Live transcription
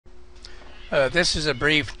This is a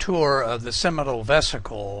brief tour of the Seminal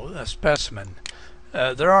vesicle specimen.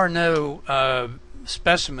 There are no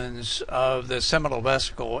specimens of the Seminal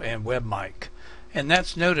vesicle in WebMic, and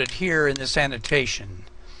that's noted here in this annotation,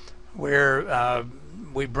 where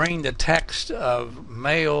we bring the text of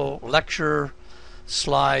Mail Lecture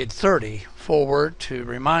Slide 30 forward to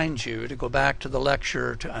remind you to go back to the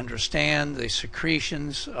lecture to understand the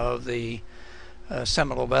secretions of the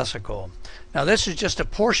seminal vesicle. Now this is just a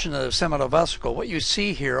portion of the seminal vesicle. What you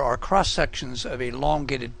see here are cross sections of an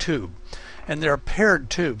elongated tube, and they're paired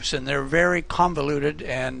tubes, and they're very convoluted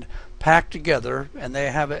and packed together, and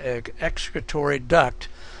they have an excretory duct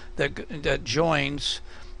that joins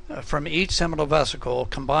from each seminal vesicle,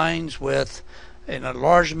 combines with an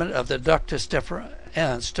enlargement of the ductus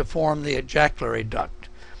deferens to form the ejaculatory duct.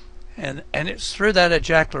 And it's through that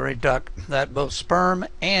ejaculatory duct that both sperm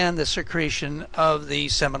and the secretion of the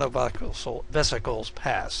seminal vesicles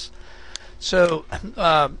pass. So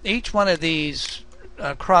each one of these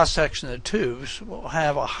cross-section of tubes will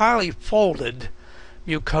have a highly folded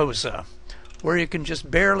mucosa where you can just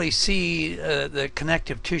barely see the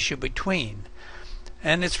connective tissue between.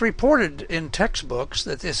 And it's reported in textbooks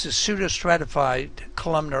that this is pseudostratified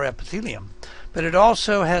columnar epithelium, but it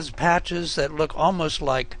also has patches that look almost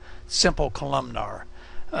like simple columnar.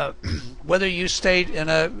 Whether you state in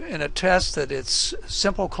a test that it's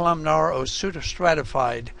simple columnar or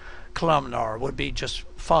pseudostratified columnar would be just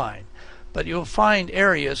fine, but you'll find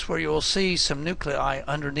areas where you'll see some nuclei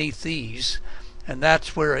underneath these, and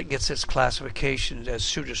that's where it gets its classification as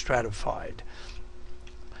pseudostratified.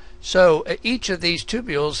 So each of these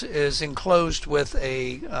tubules is enclosed with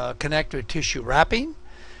a connective tissue wrapping,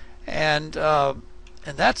 and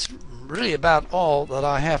that's really about all that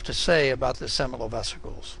I have to say about the seminal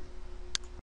vesicles.